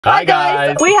Hi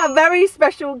guys! We have very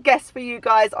special guests for you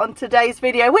guys on today's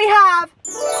video. We have...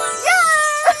 Yay!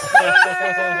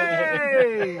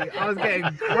 I was getting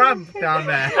cramped down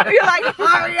there. You're like,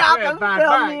 hurry up and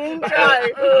film the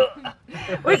intro.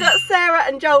 We've got Sarah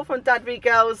and Joel from Dad v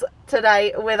Girls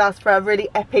today with us for a really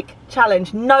epic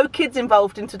challenge. No kids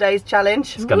involved in today's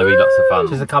challenge. It's going to be lots of fun.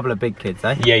 Just a couple of big kids,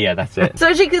 eh? Yeah, that's it. So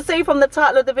as you can see from the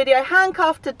title of the video,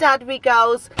 Handcuffed to Dad v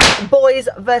Girls, boys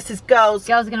versus girls.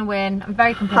 Girls are going to win. I'm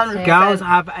very competitive. Girls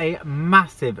have a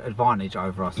massive advantage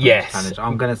over us on this challenge.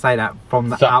 I'm going to say that from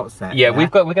the outset. Yeah, we're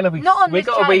going to be... Not on this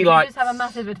challenge, we like... just have a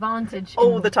massive advantage.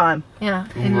 All the time. Yeah.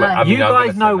 You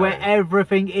guys know where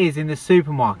everything is in the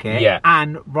supermarket. Yeah.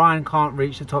 And Ryan can't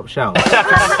reach the top shelf.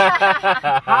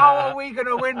 How are we going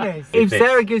to win this? If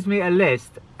Sarah gives me a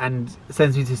list and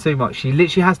sends me to Supermarket, she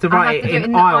literally has to write it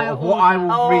in aisle of what I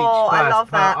will reach first. I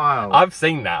love that. Aisle. I've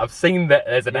seen that. I've seen that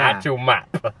there's an actual map.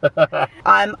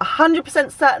 I'm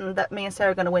 100% certain that me and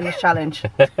Sarah are going to win this challenge.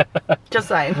 Just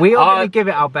saying. We are going to give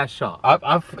it our best shot.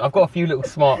 I've got a few little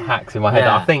smart hacks in my head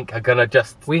that I think are going to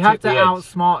just... We have to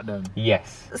outsmart them.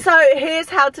 Yes. So here's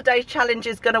how today's challenge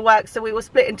is going to work. So we will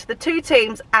split into the two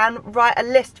teams and write a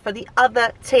list for the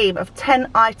other team of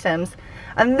 10 items.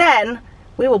 And then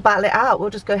we will battle it out. We'll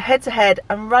just go head to head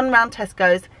and run around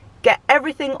Tesco's, get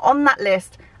everything on that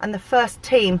list, and the first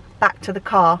team back to the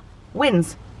car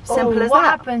wins. Simple as that. What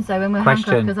happens though when we're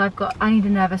handcuffed? Because I need a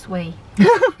nervous wee.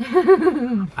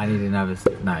 I need a nervous...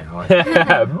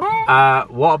 No.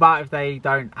 What about if they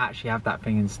don't actually have that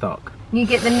thing in stock? You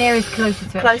get the nearest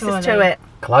closest to it. Closest to it.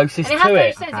 Closest and it has to to it.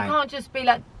 make sense. It can't just be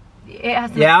like... It has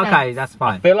to okay, that's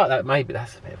fine. I feel like that maybe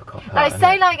that's a bit of a cop out. Like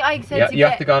say like I said you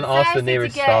have to go and ask the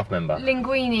nearest staff member.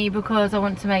 Linguine because I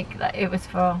want to make like it was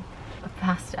for a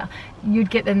pasta. You'd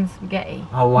get them spaghetti.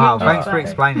 Oh wow, thanks for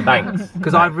explaining. Thanks.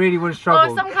 Because I really would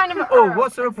struggle. Or some kind of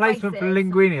what's the replacement for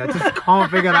linguine? I just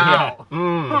can't figure that out.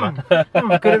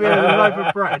 Could it be a loaf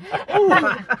of bread?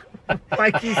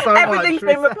 Thank you so much. Everything's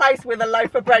been replaced with a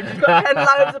loaf of bread. You've got 10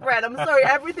 loaves of bread. I'm sorry,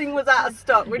 everything was out of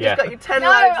stock. We just got you 10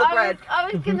 loaves of bread. I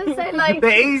was going to say like...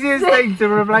 The easiest thing to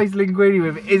replace linguine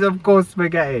with is of course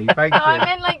spaghetti. Thank you. I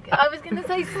meant like, I was going to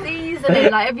say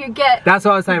seasoning, like if you get... That's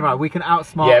what I was saying, right, we can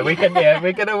outsmart... Yeah, we can,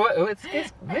 we're going to...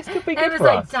 This could be good for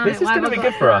us. This is going to be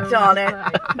good for us. Darn it.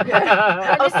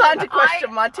 Yeah. I'm starting to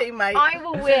question my teammate. I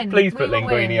will win. Please put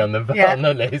linguine on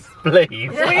the list,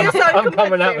 please. I'm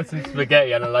coming out with some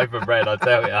spaghetti and a loaf of bread, I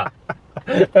tell you.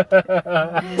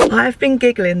 I've been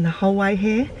giggling the whole way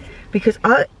here because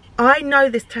I know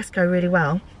this Tesco really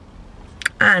well,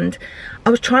 and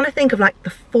I was trying to think of like the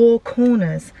four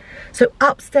corners. So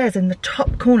upstairs in the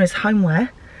top corner is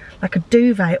homeware, like a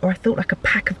duvet, or I thought like a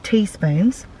pack of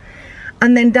teaspoons,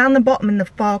 and then down the bottom in the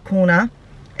far corner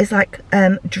is like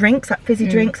drinks, like fizzy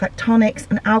drinks, like tonics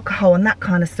and alcohol and that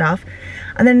kind of stuff.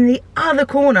 And then in the other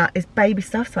corner is baby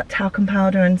stuff, so like talcum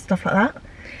powder and stuff like that.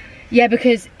 Yeah,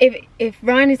 because if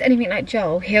Ryan is anything like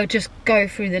Joel, he'll just go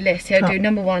through the list. He'll do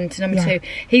number 1 to number 2.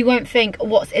 He won't think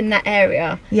what's in that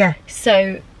area. Yeah.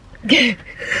 So they're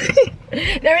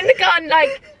in the garden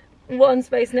like one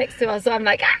space next to us. So I'm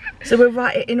like, ah! So we'll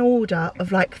write it in order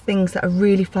of like things that are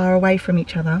really far away from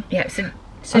each other. Yeah. So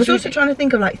I was also trying to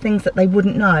think of like things that they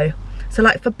wouldn't know. So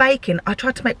like for baking, I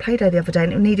tried to make Play-Doh the other day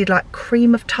and it needed like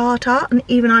cream of tartar, and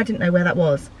even I didn't know where that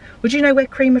was. Would you know where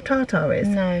cream of tartar is?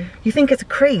 No. You think it's a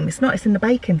cream, it's not, it's in the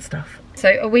baking stuff. So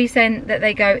are we saying that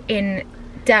they go in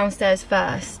downstairs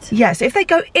first? Yeah, so if they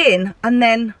go in and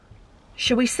then,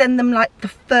 should we send them like the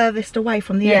furthest away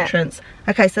from the entrance?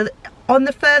 Okay, so on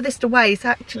the furthest away is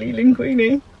actually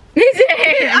linguine. Is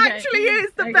it? It actually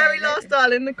is the very last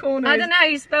aisle in the corner. I don't know how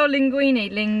you spell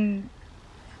linguine.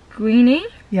 Linguine?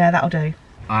 Yeah, that'll do.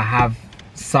 I have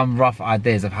some rough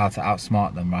ideas of how to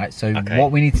outsmart them, right? So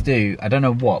what we need to do, I don't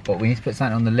know what, but we need to put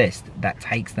something on the list that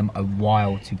takes them a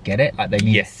while to get it. Like they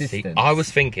need assistance. See, I was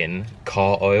thinking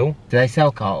car oil. Do they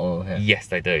sell car oil here? Yes,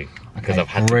 they do. Because I've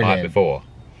had to buy it before.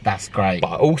 That's great.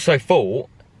 But I also thought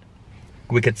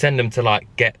we could send them to like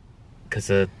get, because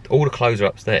all the clothes are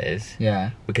upstairs.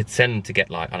 Yeah. We could send them to get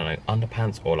like, I don't know,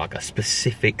 underpants or like a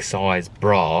specific size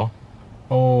bra.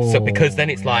 Oh. So because then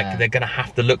it's like they're gonna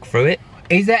have to look through it.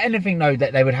 Is there anything though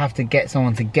that they would have to get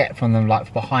someone to get from them,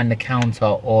 like behind the counter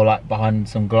or like behind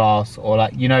some glass, or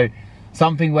like, you know,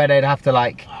 something where they'd have to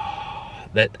like...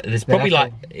 There's probably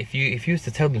like, if you used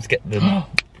to tell them to get the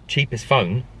cheapest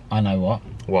phone. I know what.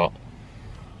 What?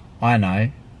 I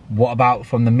know. What about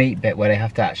from the meat bit where they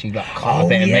have to actually like cut a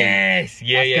bit of meat? Yes,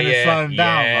 yeah, That's gonna slow them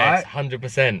down, right?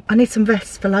 100%. I need some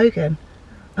vests for Logan.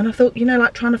 And I thought, you know,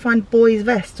 like trying to find boys'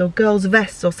 vests or girls'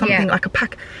 vests or something, like a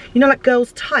pack, you know, like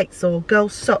girls' tights or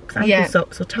girls' socks, ankle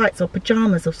socks or tights or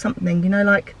pyjamas or something, you know,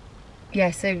 like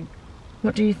Yeah, so...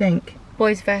 What do you think?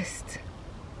 Boys' vest.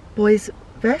 Boys'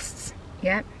 vests?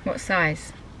 Yeah. What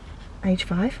size? Age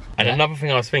 5. And another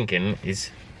thing I was thinking is,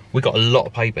 we got a lot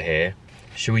of paper here.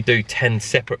 Should we do 10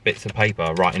 separate bits of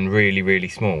paper writing really, really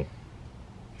small?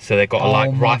 So they've got to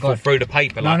like rifle through the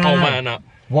paper like, man.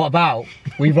 What about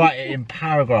we write it in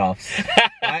paragraphs?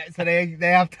 Right? So they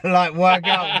have to like work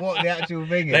out what the actual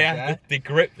thing is. They have to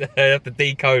decrypt, they have to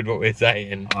decode what we're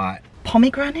saying. Alright.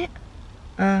 Pomegranate?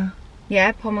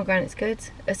 Yeah, pomegranate's good.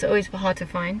 It's always hard to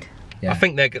find. Yeah. I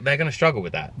think they're going to struggle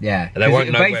with that. Yeah. They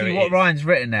won't know basically where it what Ryan's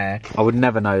written there. I would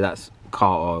never know that's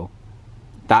car oil.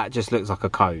 That just looks like a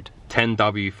code.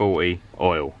 10W40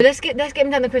 oil. Let's get him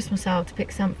down the Christmas aisle to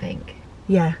pick something.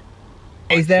 Yeah.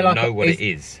 Is there like know what it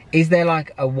is? Is there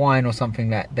like a wine or something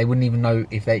that they wouldn't even know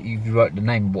if you wrote the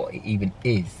name what it even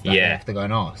is? Like yeah. They have to go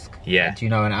and ask. Yeah. Like, do you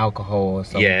know an alcohol or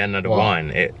something? Yeah, no, the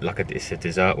wine. It's a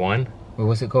dessert wine. Well,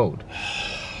 what's it called?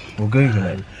 We'll Google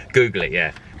it. Google it,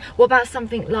 yeah. What about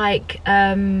something like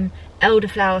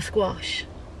elderflower squash?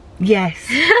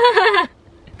 Yes.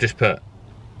 Just put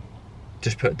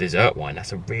dessert wine.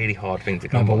 That's a really hard thing to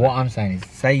come No, by. but what I'm saying is,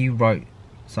 say you wrote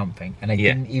something and they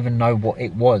didn't even know what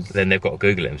it was. Then they've got to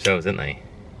Google it themselves, haven't they?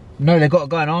 No, they've got to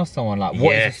go and ask someone like,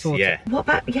 what is the sort yeah. What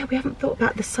about, we haven't thought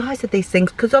about the size of these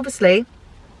things, because obviously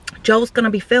Joel's going to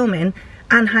be filming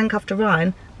and handcuffed to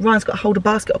Ryan. Ryan's got to hold a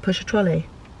basket or push a trolley.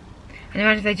 And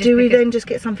imagine if they just do we then just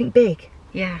get something big?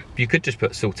 Yeah. You could just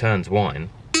put Sauternes wine.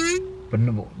 But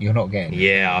no, you're not getting it.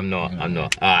 Yeah, I'm not.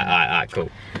 Alright, cool.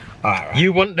 Alright.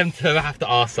 You want them to have to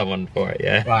ask someone for it,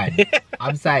 yeah? Right.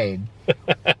 I'm saying,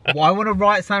 well, I want to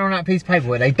write something on that piece of paper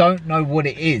where they don't know what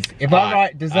it is. If I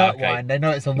write dessert wine, they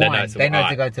know it's a wine. They know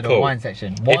to go to the wine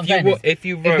section. What I'm saying is, if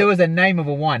there was a name of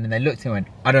a wine and they looked and went,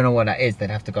 I don't know what that is, they'd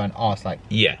have to go and ask. Like,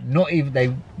 not even,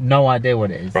 they've no idea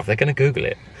what it is. Bruv, they're going to Google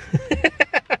it.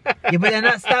 Yeah, but then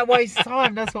that wastes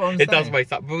time. That's what I'm saying. It does waste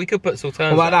time, but we could put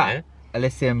Sauternes. What about that?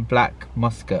 Elysium Black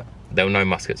Muscat. They'll know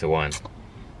Muscat's a wine.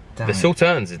 Damn. The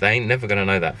Sauternes, they ain't never going to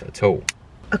know that at all.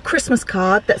 A Christmas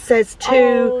card that says to...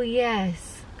 Oh,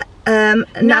 yes. Nan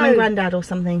and Grandad or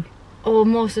something. Or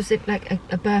more specific, like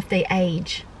a birthday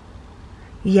age.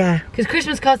 Yeah. Because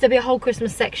Christmas cards, there'll be a whole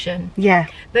Christmas section. Yeah.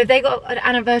 But if they got an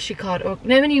anniversary card, or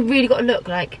when you really got to look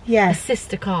like a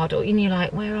sister card, or you're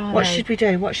like, where are they? What should we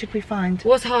do? What should we find?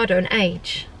 What's harder, an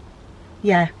age?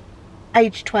 Yeah.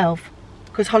 Age 12.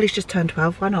 Because Holly's just turned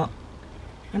 12, why not?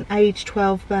 An age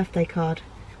 12 birthday card.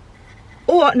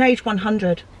 Or an age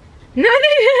 100. No,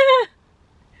 no,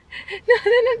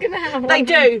 they're not going to have one. They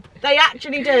do. They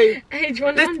actually do. Age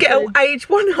 100. Let's get an age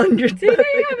 100. Do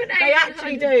they have an age They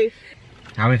actually do.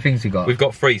 How many things you got? We've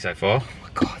got 3 so far. Oh my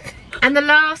God. And the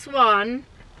last one,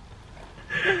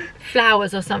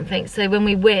 flowers or something. So when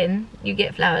we win, you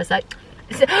get flowers. Like,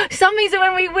 some reason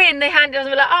when we win, they hand us,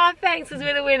 we're like, oh, thanks, because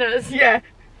we're the winners. Yeah.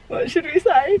 What should we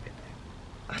say?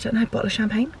 I don't know, bottle of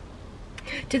champagne?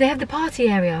 Do they have the party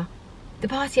area? The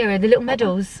party area, the little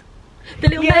medals. The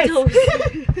little medals.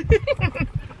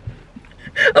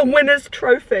 A winner's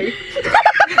trophy.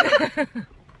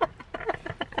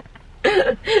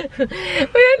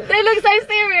 They look so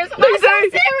serious. Why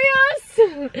so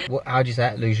serious? How do you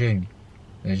say it? Legumes.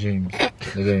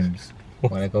 Legumes.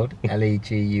 What are they called?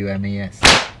 Legumes.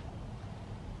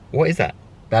 What is that?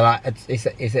 They're like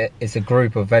it's a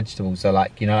group of vegetables. So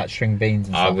like, you know, like string beans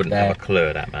and stuff. I wouldn't have a clue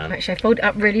of that, man. Actually, I fold it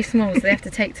up really small, so they have to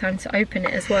take time to open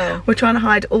it as well. We're trying to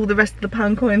hide all the rest of the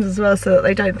pound coins as well, so that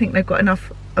they don't think they've got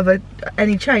enough of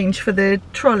any change for the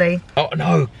trolley. Oh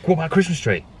no! What about a Christmas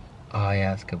tree? Oh yeah,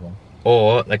 that's a good one.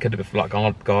 Or they could have been like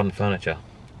garden furniture.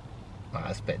 Oh,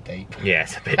 that's a bit deep. Yeah,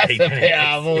 it's a bit That's deep. a bit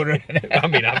out of order. I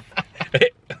mean,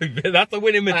 that's a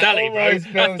winning mentality, bro.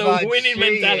 That's a winning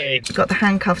mentality. Got the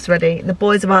handcuffs ready. The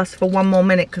boys have asked for 1 more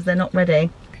minute because they're not ready.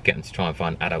 Get them to try and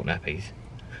find adult nappies.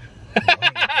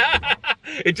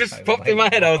 It just popped in my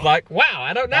head. I was like, wow,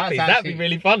 adult nappies. That'd be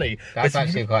really funny. That's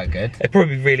actually quite good. It'd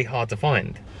probably be really hard to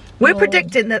find. We're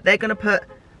predicting that they're going to put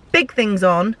big things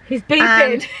on. He's beeping.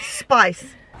 And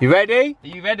spice. You ready? Are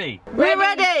you ready? We're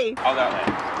ready. I'll go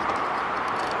ahead.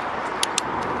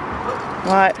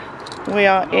 Right, we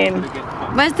are in.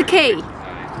 Where's the key?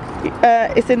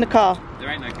 It's in the car. There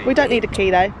ain't no key. We don't need a key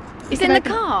though. It's in the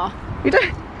car. You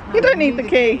don't need the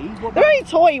key. They're only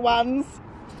toy ones.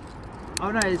 Oh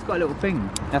no, it's got a little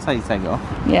thing. That's how you take it off.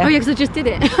 Yeah. Oh yeah, because I just did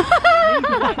it.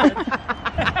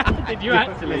 Did you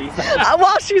actually?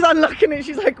 While she's unlocking it,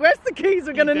 she's like, "Where's the keys?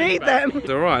 We're gonna need them." It's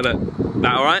alright, look.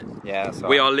 That alright? Yeah, that's all right.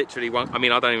 We are literally one. I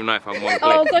mean, I don't even know if I'm one click.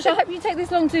 Oh gosh, I hope you take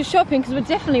this long to shopping because we'll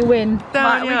definitely win.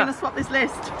 Right, we're gonna swap this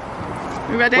list.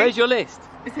 You ready? Where's your list?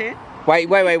 It's here. Wait,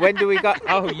 when do we go?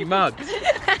 Oh, you mugged.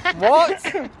 What?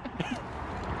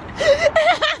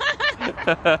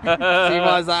 She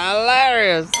was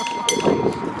hilarious.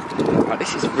 Right,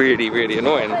 this is really, really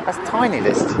annoying. That's tiny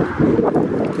list.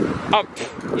 Oh,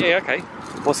 yeah, okay.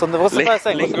 What's the first thing?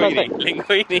 What's the first thing?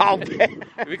 Linguini. Oh,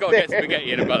 We've got to get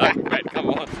spaghetti in about that bread, come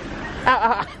on.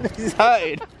 this is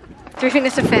hurting. Do we think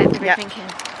this is fair? What are we thinking?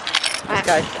 Let's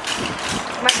go.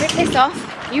 Right, rip this off.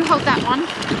 You hold that one.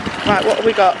 Right, what have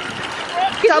we got?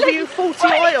 W40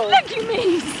 oil.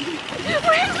 Legumes.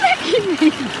 Where's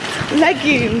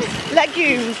legumes?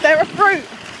 Legumes. They're a fruit.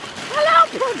 Hello,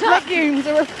 product. Legumes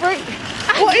are a fruit.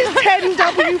 What is 10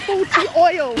 W40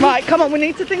 oil? Right, come on, we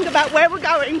need to think about where we're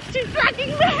going. She's dragging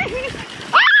me.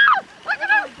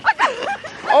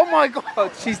 Oh my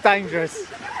god, she's dangerous.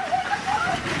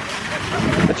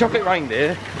 The chocolate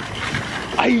reindeer.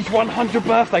 Age 100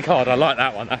 birthday card. I like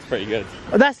that one. That's pretty good.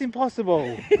 Oh, that's impossible.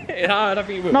 No, I don't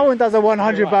think it will. No one does a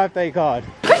 100 birthday card.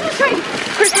 Christmas tree.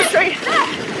 Christmas tree.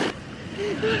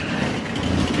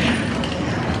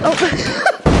 Oh.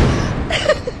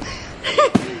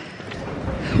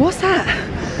 What's that?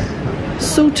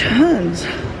 Sauternes.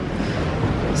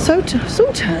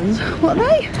 Sauternes? What are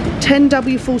they? 10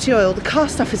 W40 oil. The car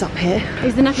stuff is up here.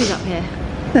 Is the nappies up here?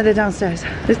 No, they're downstairs.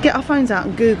 Let's get our phones out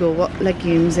and Google what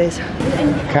legumes is.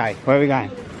 Okay, where are we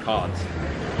going? Cards.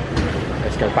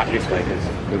 Let's go back this way because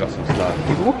we've got some stuff.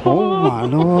 Oh my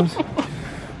lord.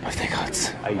 Birthday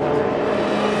cards.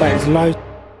 There's loads.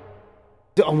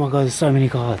 Oh my god, there's so many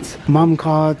cards. Mum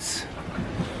cards.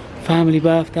 Family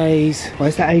birthdays.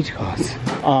 Where's the age cards?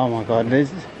 Oh my god,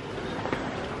 there's...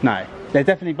 No, they're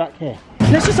definitely back here.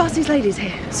 Let's just ask these ladies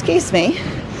here. Excuse me.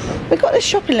 We've got this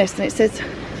shopping list and it says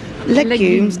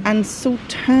legumes and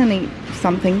Sauternes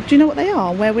something. Do you know what they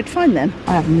are? Where we'd find them?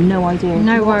 I have no idea.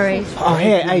 No worries. Oh,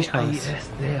 here, age cards.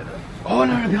 Oh,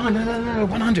 no, behind. No,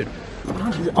 100.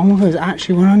 100. Oh my god, it's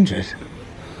actually 100.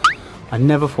 I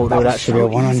never thought there would actually be a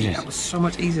 100. That was so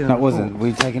much easier. That wasn't.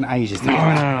 We've taken ages to No, get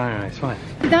that. no, it's fine.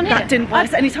 Down here. That didn't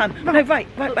pass at any time. No, right.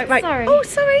 Sorry. Oh,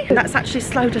 sorry. That's actually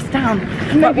slowed us down.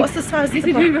 Right, what's the size of the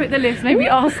If we wrote the list, maybe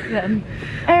ask them.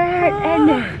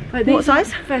 What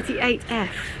size? 38F.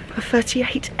 A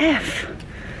 38F.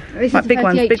 This Right, is big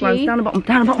ones, 38G. down the bottom,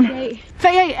 down the bottom.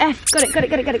 38F. Got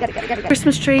it.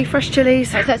 Christmas tree, fresh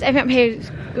chilies. Right, so that's everything up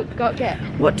here. Got to get.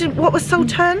 What was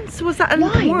Sauternes? Was that a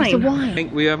Wine. wine? It's a I wine.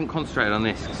 think we haven't concentrated on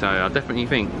this, so I definitely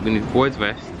think we need boys'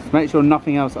 vest, Make sure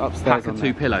nothing else upstairs pack on of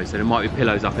there. 2 pillows, so there might be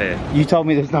pillows up here. You told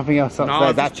me there's nothing else upstairs.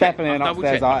 I've That's just checked. definitely an I've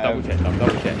upstairs double item. checked. I've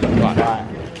double checked. Right.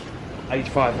 Age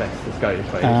 5 vest. Let's go this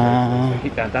way. So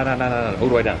keep down, all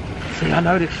the way down. See, I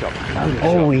know this shop.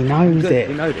 Oh, he knows Good, it.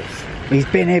 we know this. He's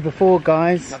been here before,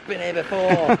 guys. I've been here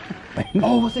before.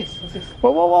 Oh, what's this?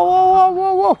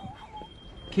 Whoa.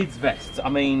 Kids' vests. I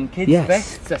mean, kids' Yes.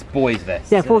 vests? That's boys'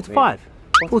 vests. Yeah, 4 to 5.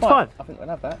 4 to 5. I think we'll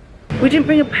have that. We didn't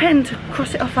bring a pen to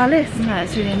cross it off our list. No,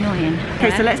 it's really annoying.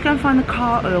 Okay, so let's go and find the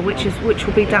car oil, which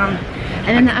will be down.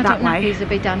 And then the that adult way. nappies will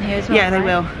be down here as well. Yeah, they right?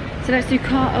 will. So let's do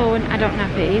car oil and adult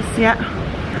nappies. Yeah.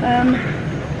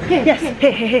 Yes.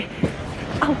 Here.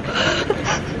 Oh.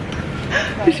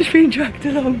 This is being dragged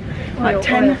along. Right,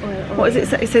 10. Oil. What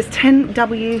is it? It says 10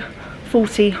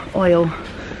 W40 oil.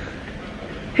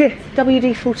 Here,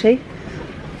 WD40.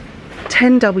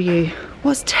 10 W.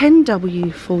 What's 10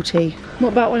 W40?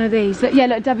 What about one of these? Look, yeah,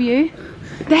 look, W.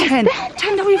 10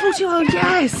 W40 oil.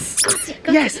 Yes.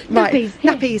 Yes. Right.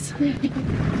 Nappies.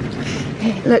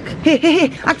 Look here.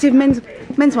 Active men's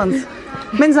ones.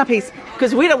 Men's nappies.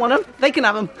 Because we don't want them. They can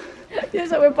have them. Yeah,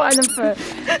 so we're buying them for.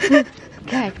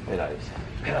 Okay. Pillows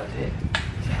here.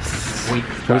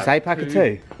 Shall we say pack of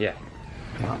 2? Yeah.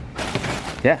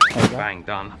 Yeah. Bang,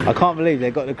 done. I can't believe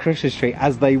they got the Christmas tree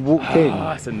as they walked in. Oh,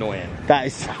 that's annoying. That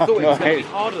is so I thought it was going to be annoying.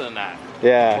 harder than that.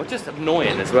 Yeah. Well, just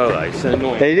annoying as well, though. So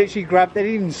annoying. They literally grabbed, they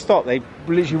didn't even stop, they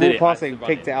literally Did walked it, past that's it and the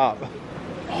picked it up.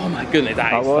 Oh my goodness,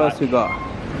 that Right, is what like... else we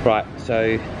got? Right,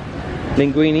 so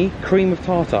linguine, cream with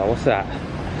tartar. What's that?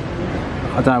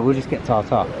 I don't know, we'll just get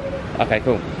tartar. Okay,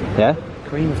 cool. Yeah?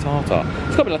 Cream with tartar.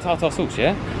 It's got to be like tartar sauce,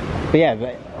 yeah? But yeah,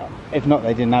 but if not,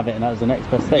 they didn't have it and that was the next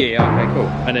best thing. Yeah, okay, cool.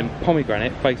 And then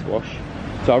pomegranate face wash.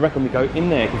 So I reckon we go in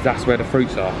there because that's where the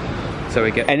fruits are. So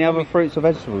we get Any other fruits or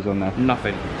vegetables on there?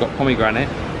 nothing. Got pomegranate,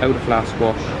 elderflower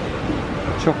squash,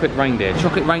 chocolate reindeer.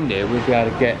 Chocolate reindeer we'll be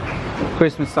able to get.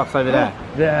 Christmas stuff's over there.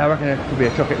 Yeah, I reckon there could be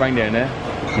a chocolate reindeer in there.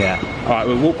 Yeah. Alright,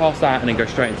 we'll walk past that and then go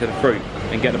straight into the fruit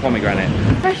and get the pomegranate.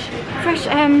 Fresh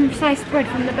sliced bread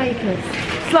from the baker's.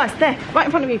 Slice there, right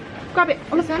in front of you. Grab it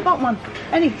on the bottom one.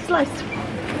 Any sliced.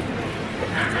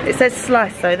 It says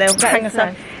slice, so they'll hang us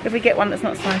up if we get one that's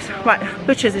not sliced. Right,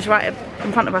 butcher's is right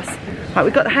in front of us. Right,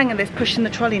 we've got the hang of this pushing the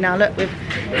trolley now. Look, with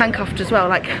handcuffed as well.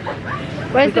 Like,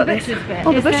 Where's we've the got this. butcher's bit?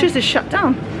 Oh, the butcher's is shut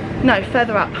down. No,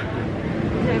 further up.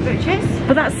 No butchers?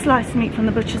 But that's sliced meat from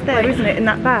the butcher's there, isn't it, in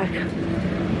that bag?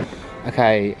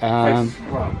 Okay,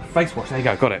 face wash, there you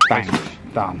go, got it. bang,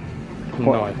 done.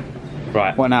 What?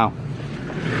 Right. What now?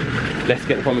 Let's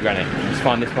get the pomegranate. Let's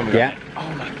find this pomegranate. Yeah. Oh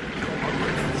my god.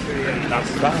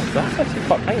 That's actually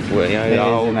quite painful, you know. It is,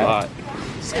 isn't it?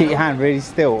 Just keep your hand really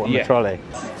still on the trolley.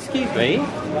 Excuse me. Do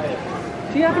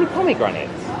you have any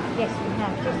pomegranates? Yes, we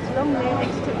have. Just along there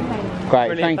next to the main. Great,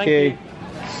 Brilliant, thank you.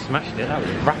 Smashed it, that was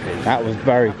rapid. That was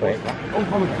very quick. Oh,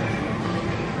 pomegranate.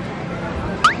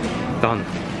 Done.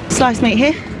 Sliced meat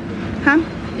here. Ham?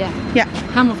 Yeah. Yeah.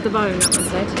 Ham off the bone, that one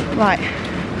said. Right.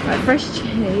 Right, fresh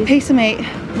chilies. Piece of meat.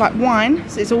 Right, wine.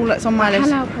 So it's all that's on my list.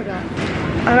 Halal product.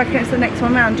 I reckon it's the next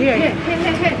one round, do you? Here.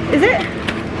 Is it?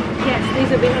 Yes, these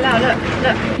will be halal.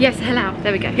 Look. Yes, halal.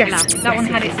 There we go. Yes. Halal. That one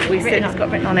had its written on. It's got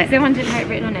written on it. The one didn't have it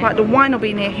written on it. Right, the wine will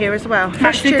be near here as well.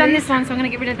 Fresh We've done chilies. this one, so I'm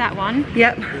going to get rid of that one.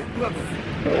 Yep. What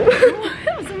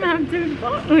was the man doing?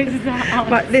 What noise is that?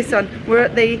 Right, this one. We're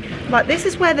at the. Right, this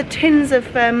is where the tins of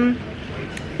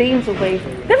beans will be.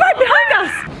 They're right behind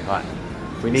us. Right.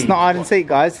 We need. It's not hide and seek,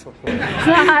 guys. It's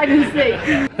not hide and seek.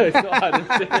 It's not hide and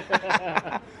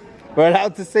seek. We're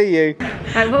allowed to see you.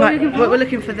 Right, what Right, are we looking for? we're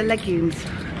looking for the legumes.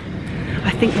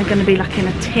 I think they're going to be like in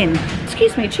a tin.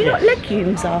 Excuse me, do you know what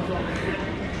legumes are?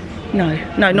 No,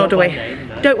 nor do we.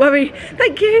 Don't worry.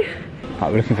 Thank you.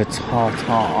 Right, we're looking for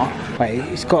tartar. Wait,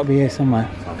 it's got to be here somewhere.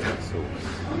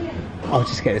 I'll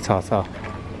just get the tartar.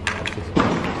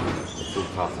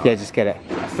 Yeah, just get it.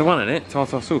 That's the one, isn't it?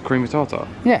 Tartar sauce, cream of tartar.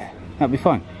 Yeah, that'll be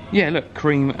fine. Yeah, look,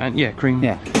 cream and cream.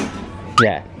 Yeah.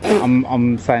 Yeah.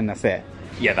 I'm saying that's it.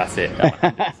 Yeah, that's it.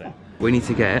 We need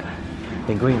to get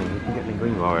linguine. We can get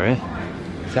linguine while we're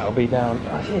here. So that'll be down.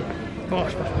 Oh shit.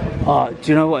 Oh,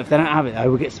 do you know what? If they don't have it though,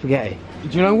 we'll get spaghetti.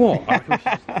 Do you know what?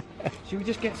 Should we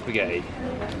just get spaghetti?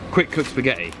 Quick cook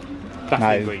spaghetti. That's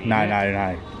linguine.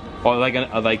 No. Or are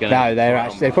they gonna? No,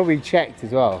 they're probably checked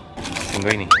as well.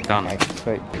 Linguine, done. Okay,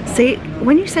 sweet. See,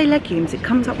 when you say legumes, it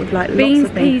comes up with like Beans, lots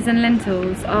of things. peas and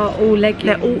lentils are all legumes.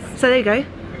 They're all. So there you go.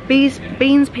 Beans,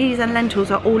 peas, and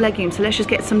lentils are all legumes. So let's just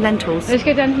get some lentils. Let's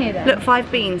go down here then. Look, 5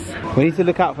 beans. We need to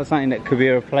look out for something that could be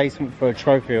a replacement for a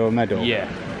trophy or a medal. Yeah.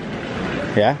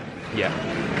 Yeah? Yeah.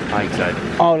 I think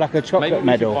so. Oh, like a chocolate Maybe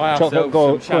medal. We should buy chocolate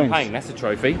gold some champagne. coins. That's a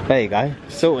trophy. There you go.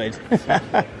 Sorted.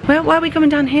 Why are we coming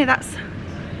down here? That's.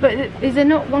 But is there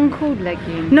not one called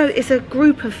legume? No, it's a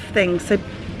group of things. So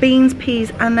beans,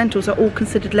 peas, and lentils are all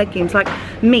considered legumes. Like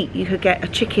meat, you could get a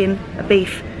chicken, a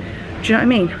beef. Do you know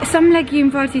what I mean? Some legume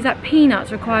varieties like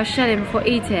peanuts require shelling before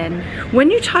eating.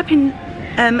 When you type in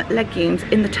legumes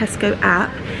in the Tesco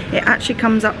app, it actually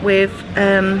comes up with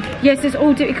Yes, it's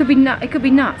all. It could be nut. It could be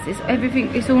nuts. It's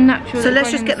everything. It's all natural. so let's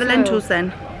just get the lentils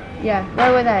then. Yeah.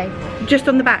 Where were they? Just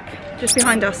on the back, just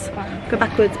behind us. Go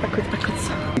backwards.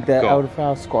 The Go on.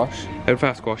 elderflower squash.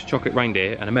 Elderflower squash, chocolate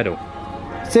reindeer, and a medal.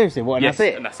 Seriously, what? And Yes, that's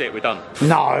it? and that's it. We're done.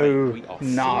 No. We are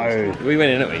No. Are we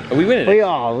winning, aren't we? Are we winning? We it?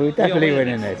 are. We're definitely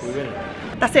winning this. We're winning.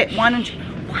 That's it. Wine and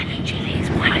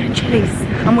chilies.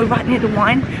 And we're right near the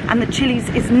wine, and the chilies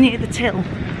is near the till.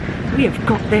 We have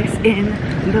got this in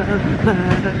the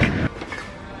bag.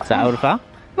 Is that elderflower?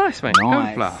 Nice, mate.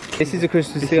 Nice. Elderflower. This is a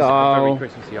Christmas This is a aisle. very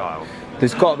Christmassy aisle.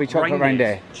 There's got to be chocolate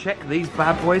reindeer. Check these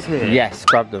bad boys here. Yes,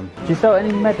 grab them. Do you sell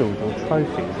any medals or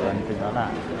trophies or anything like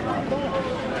that?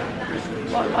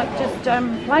 What, like just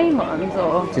plain ones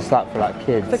or? Just like for like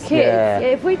kids. For kids? Yeah,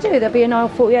 if we do, there'll be an aisle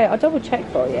 48. I'll double check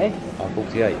for you.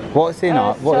 48. What's in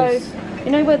it?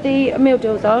 You know where the meal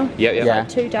deals are? Yeah. Yeah.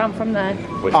 2 down from there.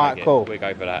 We'll Alright, take it. cool. We'll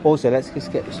go for that. Also, let's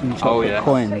just get some chocolate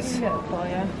coins. Take a look for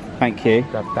you. Thank you.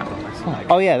 Grab that one. That's fine.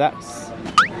 Oh yeah, that's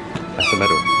That's a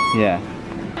medal. yeah.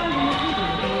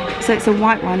 So it's a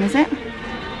white one, is it?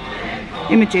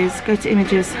 Images. Go to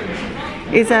images.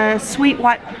 Is a sweet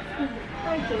wine.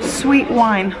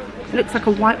 It looks like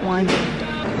a white wine.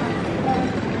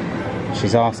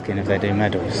 She's asking if they do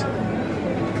medals.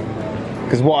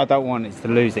 Because what I don't want is to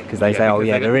lose it because they say, oh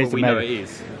yeah, there is a we know medal. it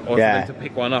is. Or Yeah. for them to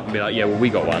pick one up and be like, yeah, well, we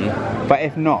got one. But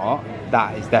if not,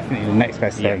 that is definitely the next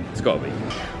best Yeah, thing. it's got to be.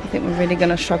 I think we're really going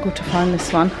to struggle to find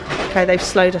this one. Okay, they've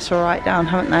slowed us right down,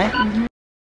 haven't they?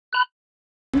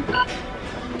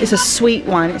 It's a sweet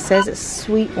wine. It says it's a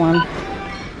sweet one.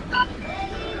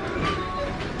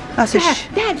 That's a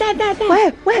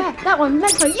There. Where? That one,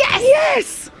 yes!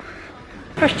 Yes!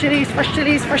 Fresh chilies. I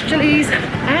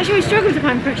actually struggle to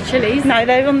find fresh chilies. No,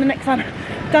 they're on the next one.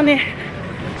 Done here.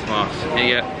 Smart.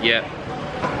 Yeah.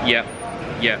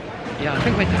 Yeah, I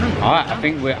think we're done. Alright, I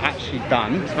think we're actually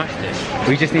done. Smashed it.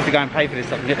 We just need to go and pay for this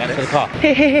stuff and get back to the car.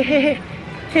 Here.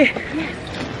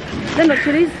 They're not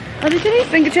chilies. Are they chilies?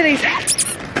 Finger chilies.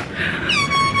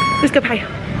 Let's go pay.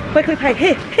 Where can we pay?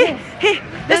 Here.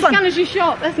 This one. Scanner's your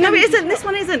shop. No, it isn't. This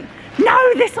one isn't.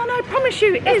 No, this one, I promise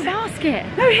you, it is. Basket.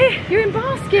 No, here. You're in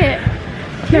basket.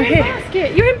 No, You're in here.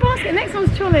 basket. You're in basket. The next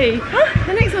one's trolley. Huh?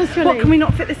 The next one's trolley. What, can we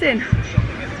not fit this in?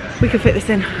 We can fit this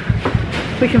in.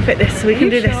 We can fit this. We can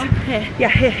do this. Here. Yeah,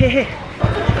 here.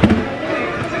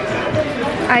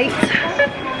 8.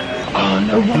 Oh,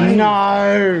 no way.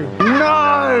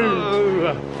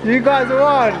 No! You guys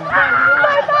won!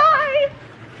 Bye-bye!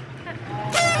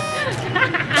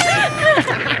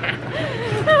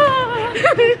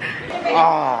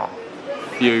 Ah,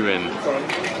 Fuming.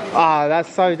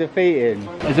 that's so defeating.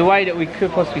 There's a way that we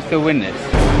could possibly still win this.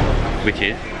 Which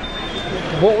is?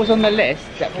 What was on the list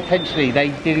that potentially they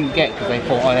didn't get because they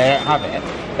thought, oh, they don't have it,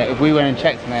 that if we went and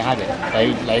checked and they had it,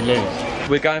 they lose?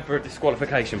 We're going for a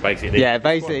disqualification, basically. Yeah,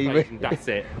 basically. That's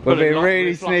it. We're being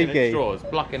really sneaky.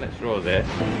 Plucking at straws here.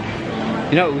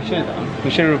 You know what we should have done? We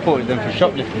should have reported them for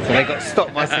shoplifting, so they got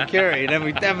stopped by security, and then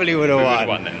we definitely would have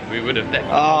won. We would have definitely.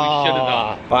 We should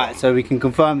have done. Right, so we can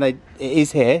confirm it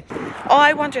is here.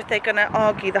 I wonder if they're going to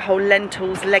argue the whole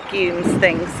lentils, legumes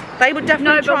things. They were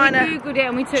definitely trying to googled it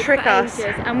and we took trick us.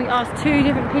 And we asked 2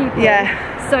 different people.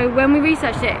 Yeah. So when we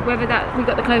researched it, whether that we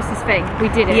got the closest thing, we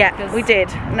did it. Yeah, we did,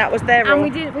 and that was their rule. And we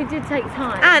did take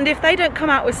time. And if they don't come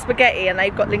out with spaghetti and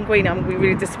they've got linguine, I'm going to be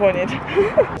really disappointed.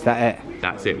 Is that it?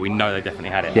 That's it. We know they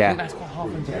definitely had it. Yeah. I think that's quite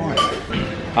hard for them to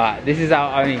find. Alright, this is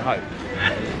our only hope.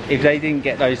 If they didn't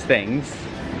get those things,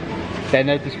 then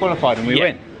they're disqualified and we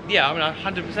win. Yeah, I mean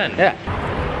 100%. Yeah.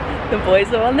 The boys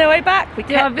are on their way back. We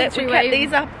kept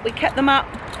these up. We kept them up.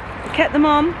 We kept them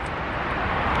on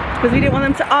because we didn't want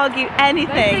them to argue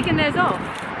anything. They've taken theirs off.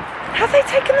 Have they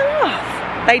taken them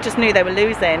off? They just knew they were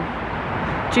losing.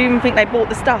 Do you even think they bought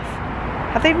the stuff?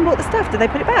 Have they even bought the stuff? Did they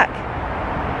put it back?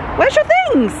 Where's your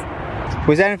things?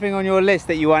 Was there anything on your list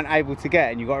that you weren't able to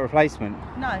get and you got a replacement?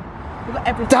 No. We got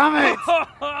everything. Damn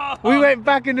it! We went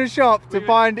back in the shop to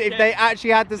find if they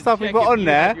actually had the stuff we put on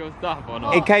there.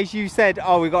 In case you said,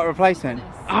 oh, we got a replacement.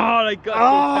 Oh, they got it.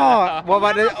 Oh, what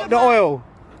about the oil?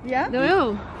 Yeah. The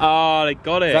oil. Oh, they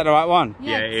got it. Is that the right one?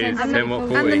 Yeah, it is. And 10 what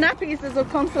 40. And the nappies, there's a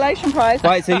consolation prize.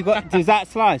 Right, so you got, is that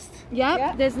sliced? Yep.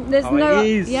 Yeah. There's Oh, no. it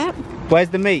is. Yep. Where's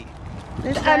the meat?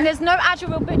 There's no actual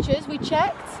real butchers. We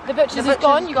checked. The butcher's The is butcher's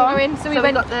gone. You can gone. go in. So we So we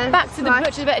went got the back to the slice.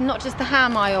 butcher's bit and not just the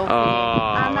ham aisle.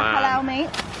 Oh, And the halal meat.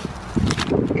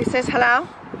 It says halal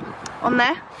on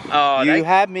there. Oh, You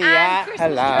had me And at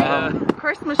Christmas hello.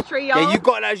 Christmas tree, y'all. Yeah, you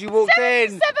got it as you walked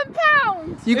in.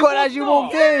 £77. You got it as you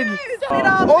walked in.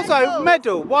 Also,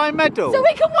 medal. Why medal? So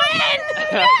we can win.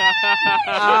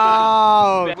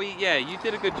 Oh. Yeah, you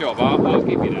did a good job. I'll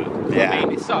give you that. Yeah. I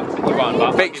mean, it sucks that you won,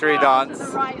 but Victory dance.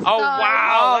 oh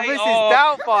wow! Oh, this is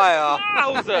Doubtfire.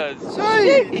 Wowzers!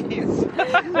 Jeez.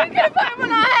 We're gonna put them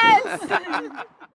on our heads.